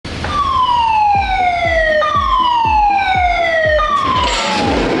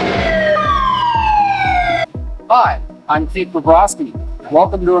Hi, I'm Keith Bobrosky.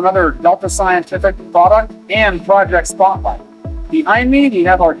 Welcome to another Delta Scientific product and project spotlight. Behind me, we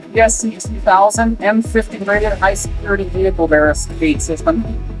have our DSC2000 M50 rated high security vehicle barricade system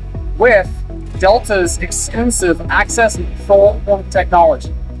with Delta's exclusive access and control point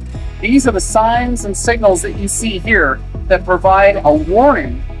technology. These are the signs and signals that you see here that provide a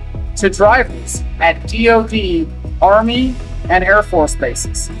warning to drivers at DoD, Army, and Air Force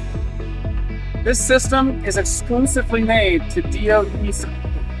bases. This system is exclusively made to DoD soldiers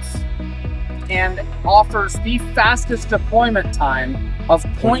and offers the fastest deployment time of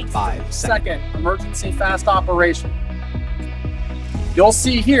 0.5 second emergency fast operation. You'll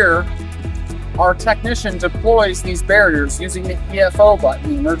see here our technician deploys these barriers using the EFO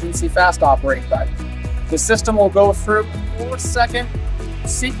button, the emergency fast operate button. The system will go through a 4-second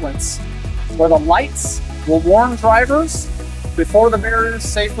sequence where the lights will warn drivers before the barriers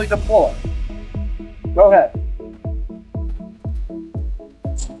safely deploy. Go ahead.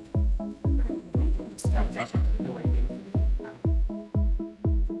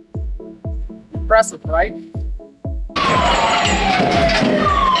 Impressive, right?